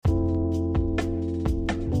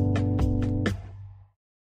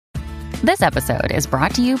This episode is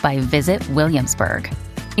brought to you by Visit Williamsburg.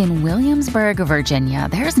 In Williamsburg, Virginia,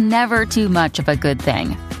 there's never too much of a good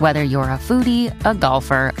thing. Whether you're a foodie, a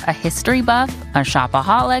golfer, a history buff, a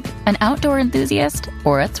shopaholic, an outdoor enthusiast,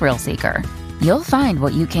 or a thrill seeker, you'll find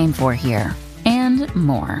what you came for here and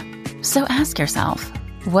more. So ask yourself,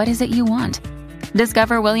 what is it you want?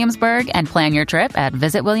 Discover Williamsburg and plan your trip at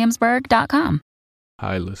visitwilliamsburg.com.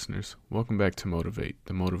 Hi, listeners. Welcome back to Motivate,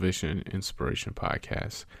 the Motivation and Inspiration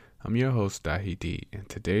Podcast. I'm your host, Dahi D, and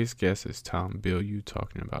today's guest is Tom Bilyeu,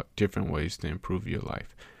 talking about different ways to improve your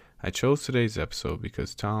life. I chose today's episode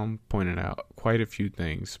because Tom pointed out quite a few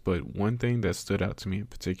things, but one thing that stood out to me in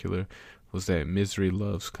particular was that misery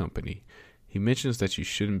loves company. He mentions that you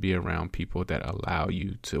shouldn't be around people that allow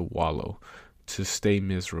you to wallow, to stay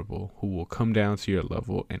miserable, who will come down to your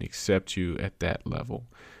level and accept you at that level.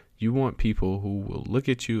 You want people who will look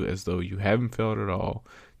at you as though you haven't failed at all,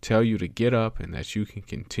 tell you to get up and that you can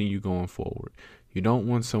continue going forward. You don't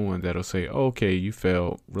want someone that'll say, okay, you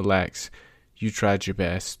failed, relax, you tried your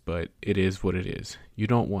best, but it is what it is. You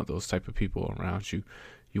don't want those type of people around you.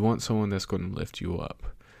 You want someone that's going to lift you up.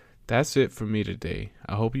 That's it for me today.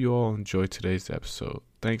 I hope you all enjoyed today's episode.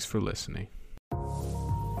 Thanks for listening.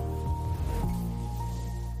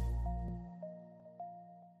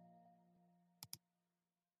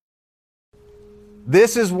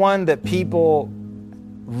 This is one that people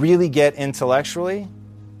really get intellectually,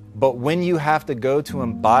 but when you have to go to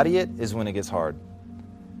embody it is when it gets hard.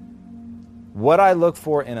 What I look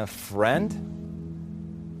for in a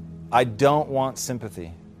friend, I don't want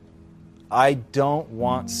sympathy. I don't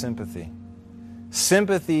want sympathy.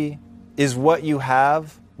 Sympathy is what you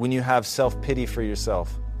have when you have self-pity for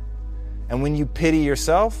yourself. And when you pity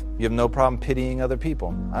yourself, you have no problem pitying other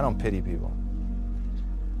people. I don't pity people.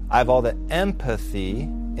 I have all the empathy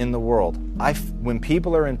in the world. When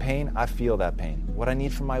people are in pain, I feel that pain. What I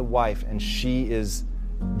need from my wife, and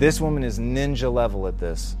this woman is ninja level at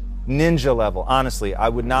this. Ninja level. Honestly,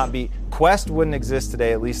 Quest wouldn't exist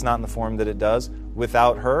today, at least not in the form that it does,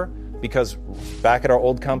 without her, because back at our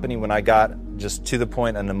old company, when I got just to the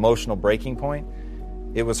point, an emotional breaking point,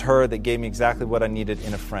 it was her that gave me exactly what I needed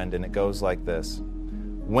in a friend, and it goes like this.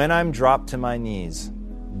 When I'm dropped to my knees,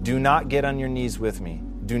 do not get on your knees with me.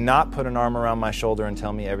 Do not put an arm around my shoulder and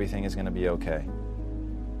tell me everything is going to be okay.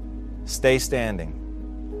 Stay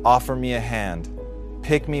standing. Offer me a hand.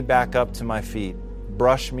 Pick me back up to my feet.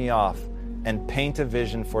 Brush me off and paint a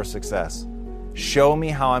vision for success. Show me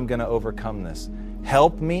how I'm going to overcome this.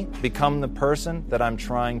 Help me become the person that I'm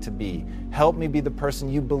trying to be. Help me be the person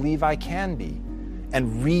you believe I can be.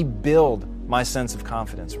 And rebuild my sense of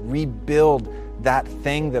confidence. Rebuild that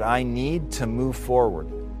thing that I need to move forward.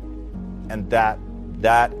 And that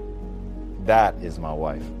is my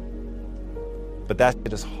wife. But that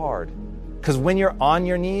shit is hard. Because when you're on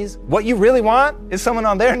your knees, what you really want is someone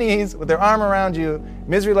on their knees with their arm around you.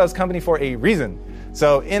 Misery loves company for a reason.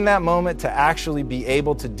 So in that moment, to actually be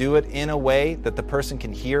able to do it in a way that the person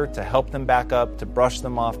can hear, to help them back up, to brush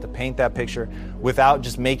them off, to paint that picture without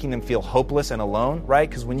just making them feel hopeless and alone, right?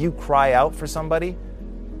 Because when you cry out for somebody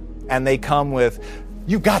and they come with,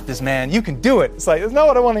 you got this, man, you can do it. It's like, that's not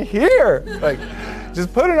what I want to hear. Like,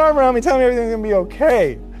 just put an arm around me, tell me everything's going to be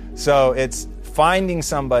okay. So it's finding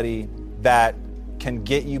somebody that can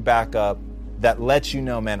get you back up, that lets you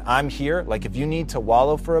know, man, I'm here. Like, if you need to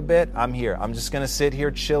wallow for a bit, I'm here. I'm just going to sit here,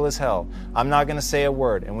 chill as hell. I'm not going to say a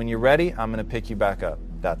word. And when you're ready, I'm going to pick you back up.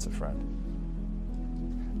 That's a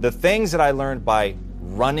friend. The things that I learned by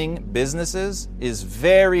running businesses is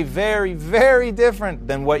very, very, very different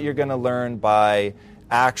than what you're going to learn by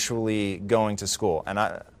actually going to school.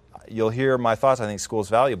 And you'll hear my thoughts. I think school is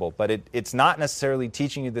valuable, but it's not necessarily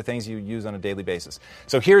teaching you the things you use on a daily basis.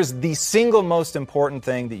 So here's the single most important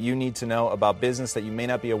thing that you need to know about business that you may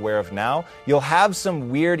not be aware of now. You'll have some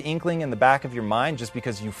weird inkling in the back of your mind just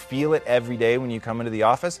because you feel it every day when you come into the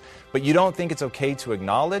office, but you don't think it's okay to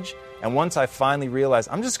acknowledge. And once I finally realized,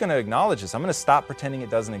 I'm just going to acknowledge this. I'm going to stop pretending it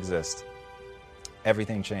doesn't exist.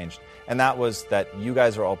 Everything changed. And that was that you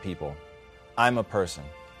guys are all people. I'm a person.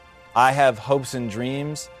 I have hopes and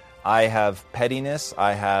dreams. I have pettiness,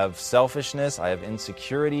 I have selfishness, I have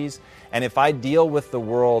insecurities. And if I deal with the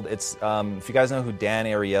world, it's, if you guys know who Dan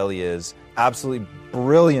Ariely is, absolutely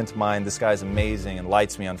brilliant mind. This guy's amazing and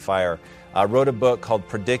lights me on fire. Wrote a book called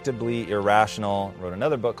Predictably Irrational, wrote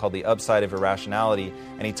another book called The Upside of Irrationality,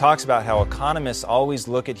 and he talks about how economists always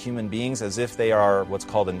look at human beings as if they are what's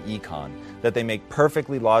called an econ, that they make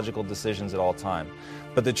perfectly logical decisions at all time.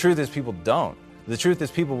 But the truth is people don't. The truth is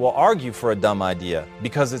people will argue for a dumb idea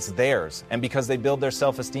because it's theirs and because they build their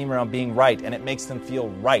self-esteem around being right and it makes them feel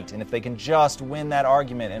right. And if they can just win that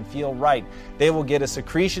argument and feel right, they will get a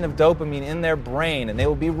secretion of dopamine in their brain and they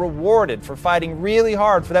will be rewarded for fighting really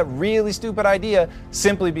hard for that really stupid idea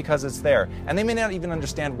simply because it's there. And they may not even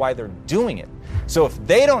understand why they're doing it. So if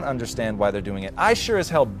they don't understand why they're doing it, I sure as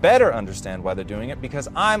hell better understand why they're doing it, because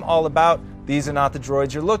I'm all about these are not the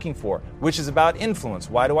droids you're looking for, which is about influence.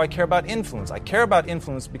 Why do I care about influence? I care about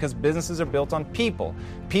influence because businesses are built on people.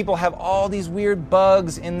 People have all these weird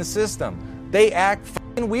bugs in the system. They act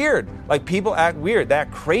fucking weird. Like, people act weird. They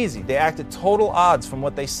act crazy. They act at total odds from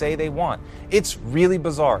what they say they want. It's really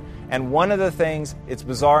bizarre. And one of the things, it's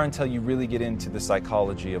bizarre until you really get into the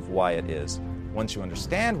psychology of why it is. Once you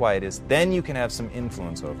understand why it is, then you can have some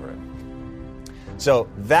influence over it. So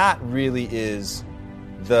that really is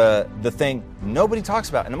the thing nobody talks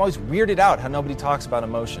about. And I'm always weirded out how nobody talks about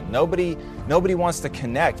emotion. Nobody wants to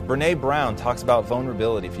connect. Brene Brown talks about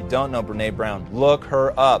vulnerability. If you don't know Brene Brown, look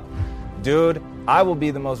her up. Dude, I will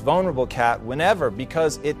be the most vulnerable cat whenever,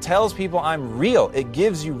 because it tells people I'm real. It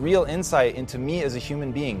gives you real insight into me as a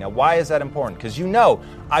human being. Now, why is that important? Because you know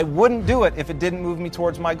I wouldn't do it if it didn't move me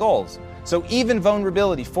towards my goals. So even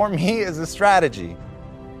vulnerability for me is a strategy.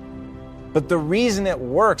 But the reason it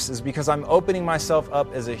works is because I'm opening myself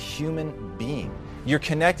up as a human being. You're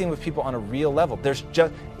connecting with people on a real level.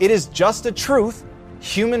 It is just a truth.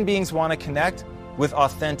 Human beings want to connect with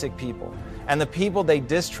authentic people. And the people they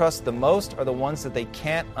distrust the most are the ones that they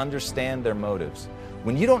can't understand their motives.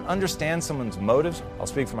 When you don't understand someone's motives, I'll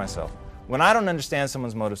speak for myself. When I don't understand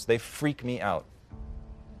someone's motives, they freak me out.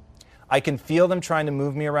 I can feel them trying to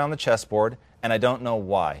move me around the chessboard, and I don't know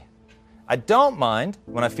why. I don't mind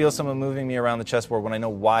when I feel someone moving me around the chessboard when I know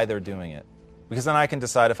why they're doing it, because then I can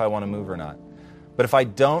decide if I want to move or not. But if I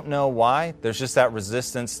don't know why, there's just that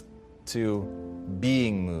resistance to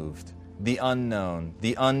being moved, the unknown,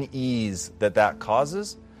 the unease that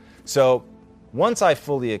causes. So once I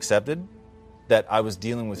fully accepted that I was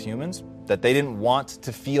dealing with humans, that they didn't want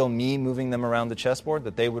to feel me moving them around the chessboard,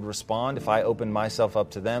 that they would respond if I opened myself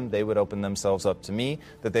up to them, they would open themselves up to me,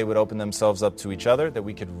 that they would open themselves up to each other, that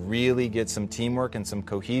we could really get some teamwork and some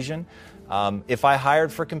cohesion. If I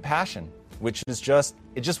hired for compassion, which is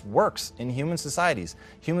it just works in human societies.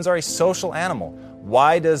 Humans are a social animal.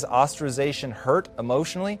 Why does ostracization hurt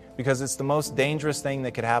emotionally? Because it's the most dangerous thing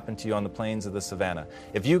that could happen to you on the plains of the savannah.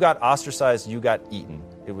 If you got ostracized, you got eaten.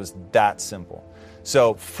 It was that simple.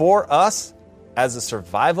 So for us, as a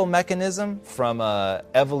survival mechanism from an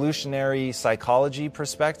evolutionary psychology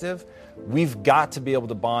perspective, we've got to be able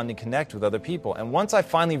to bond and connect with other people. And once I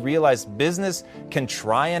finally realized business can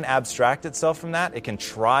try and abstract itself from that, it can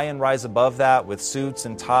try and rise above that with suits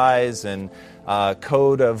and ties and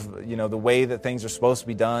code of the way that things are supposed to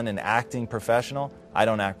be done and acting professional, I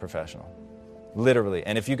don't act professional. Literally.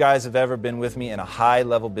 And if you guys have ever been with me in a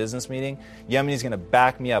high-level business meeting, Yemeni's going to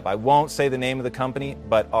back me up. I won't say the name of the company,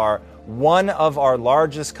 but one of our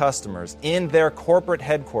largest customers, in their corporate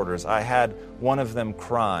headquarters, I had one of them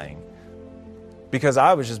crying because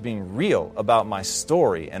I was just being real about my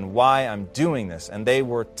story and why I'm doing this. And they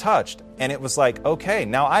were touched. And it was like, okay,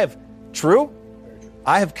 now I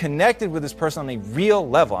have connected with this person on a real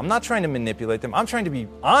level. I'm not trying to manipulate them. I'm trying to be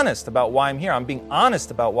honest about why I'm here. I'm being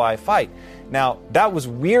honest about why I fight. Now, that was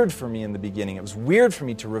weird for me in the beginning. It was weird for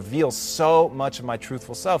me to reveal so much of my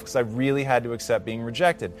truthful self because I really had to accept being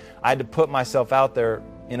rejected. I had to put myself out there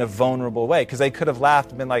in a vulnerable way because they could have laughed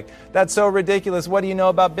and been like, that's so ridiculous. What do you know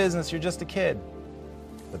about business? You're just a kid.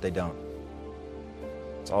 But they don't.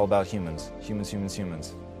 It's all about humans.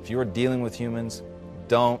 Humans. If you are dealing with humans,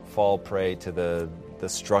 don't fall prey to the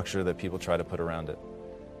structure that people try to put around it.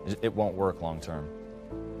 It won't work long term.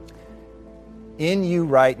 In you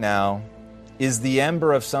right now is the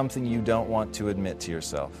ember of something you don't want to admit to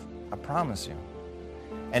yourself. I promise you.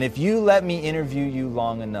 And if you let me interview you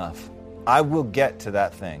long enough, I will get to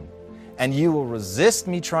that thing. And you will resist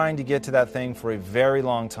me trying to get to that thing for a very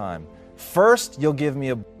long time. First, you'll give me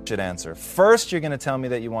a bullshit answer. First, you're going to tell me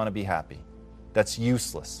that you want to be happy. That's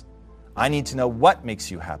useless. I need to know what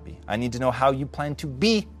makes you happy. I need to know how you plan to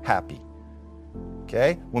be happy.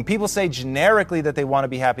 Okay? When people say generically that they want to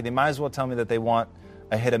be happy, they might as well tell me that they want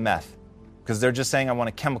a hit of meth because they're just saying I want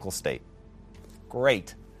a chemical state.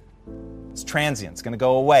 Great. It's transient. It's going to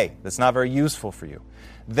go away. That's not very useful for you.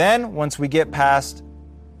 Then, once we get past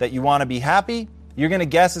that you want to be happy, You're going to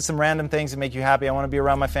guess at some random things that make you happy. I want to be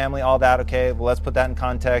around my family, all that. Okay, well, let's put that in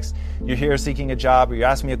context. You're here seeking a job, or you're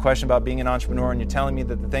asking me a question about being an entrepreneur, and you're telling me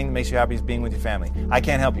that the thing that makes you happy is being with your family. I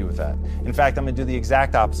can't help you with that. In fact, I'm going to do the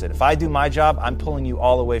exact opposite. If I do my job, I'm pulling you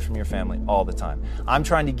all away from your family all the time. I'm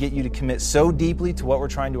trying to get you to commit so deeply to what we're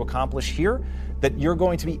trying to accomplish here that you're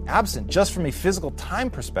going to be absent just from a physical time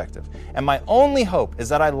perspective. And my only hope is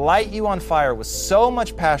that I light you on fire with so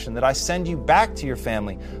much passion that I send you back to your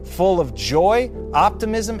family full of joy,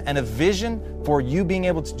 optimism, and a vision for you being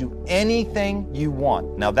able to do anything you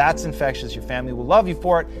want. Now that's infectious. Your family will love you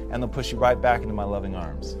for it, and they'll push you right back into my loving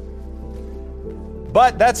arms.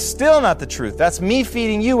 But that's still not the truth. That's me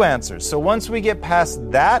feeding you answers. So once we get past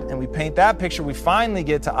that and we paint that picture, we finally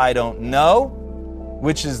get to I don't know,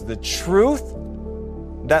 which is the truth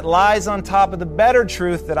that lies on top of the better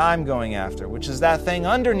truth that I'm going after, which is that thing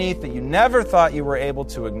underneath that you never thought you were able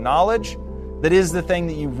to acknowledge, that is the thing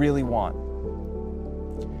that you really want.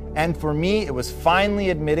 And for me, it was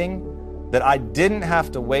finally admitting that I didn't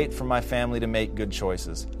have to wait for my family to make good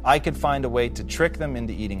choices. I could find a way to trick them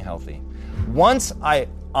into eating healthy. Once I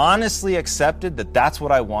honestly accepted that that's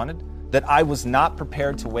what I wanted, that I was not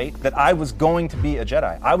prepared to wait, that I was going to be a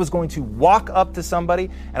Jedi. I was going to walk up to somebody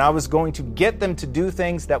and I was going to get them to do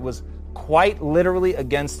things that was quite literally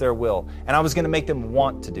against their will. And I was going to make them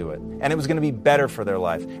want to do it. And it was going to be better for their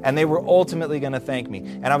life. And they were ultimately going to thank me.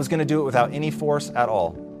 And I was going to do it without any force at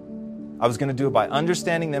all. I was going to do it by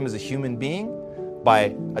understanding them as a human being,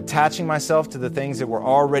 by attaching myself to the things that were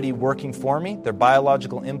already working for me, their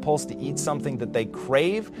biological impulse to eat something that they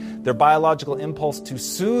crave, their biological impulse to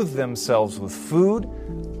soothe themselves with food.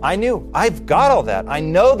 I knew, I've got all that. I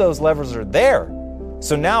know those levers are there.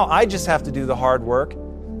 So now I just have to do the hard work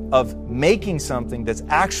of making something that's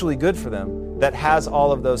actually good for them, that has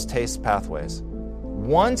all of those taste pathways.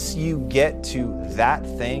 Once you get to that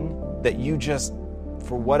thing that you just,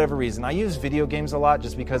 for whatever reason, I use video games a lot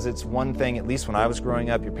just because it's one thing, at least when I was growing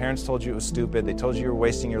up, your parents told you it was stupid, they told you you were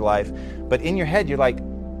wasting your life, but in your head you're like,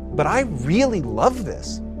 but I really love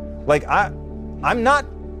this. Like, I'm not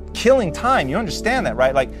killing time, you understand that,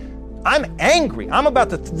 right? Like, I'm angry, I'm about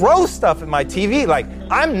to throw stuff at my TV, like,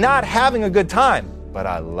 I'm not having a good time, but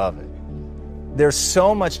I love it. There's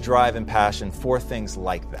so much drive and passion for things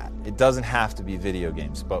like that. It doesn't have to be video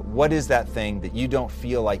games, but what is that thing that you don't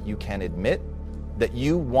feel like you can admit, that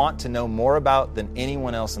you want to know more about than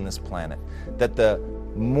anyone else on this planet? That the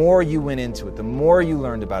more you went into it, the more you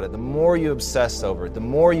learned about it, the more you obsessed over it, the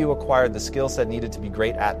more you acquired the skill set needed to be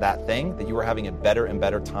great at that thing, that you were having a better and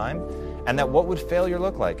better time, and that what would failure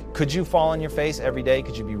look like? Could you fall on your face every day?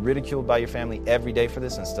 Could you be ridiculed by your family every day for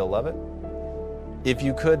this and still love it? If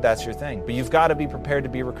you could, that's your thing. But you've got to be prepared to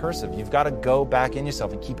be recursive. You've got to go back in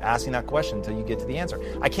yourself and keep asking that question until you get to the answer.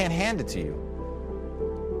 I can't hand it to you.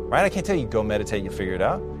 Right? I can't tell you, go meditate, you'll figure it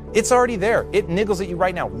out. It's already there. It niggles at you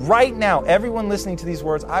right now. Right now, everyone listening to these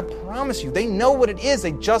words, I promise you, they know what it is.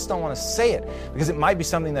 They just don't want to say it because it might be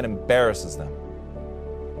something that embarrasses them.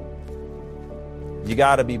 You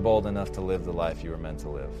got to be bold enough to live the life you were meant to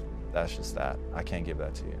live. That's just that. I can't give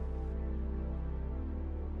that to you.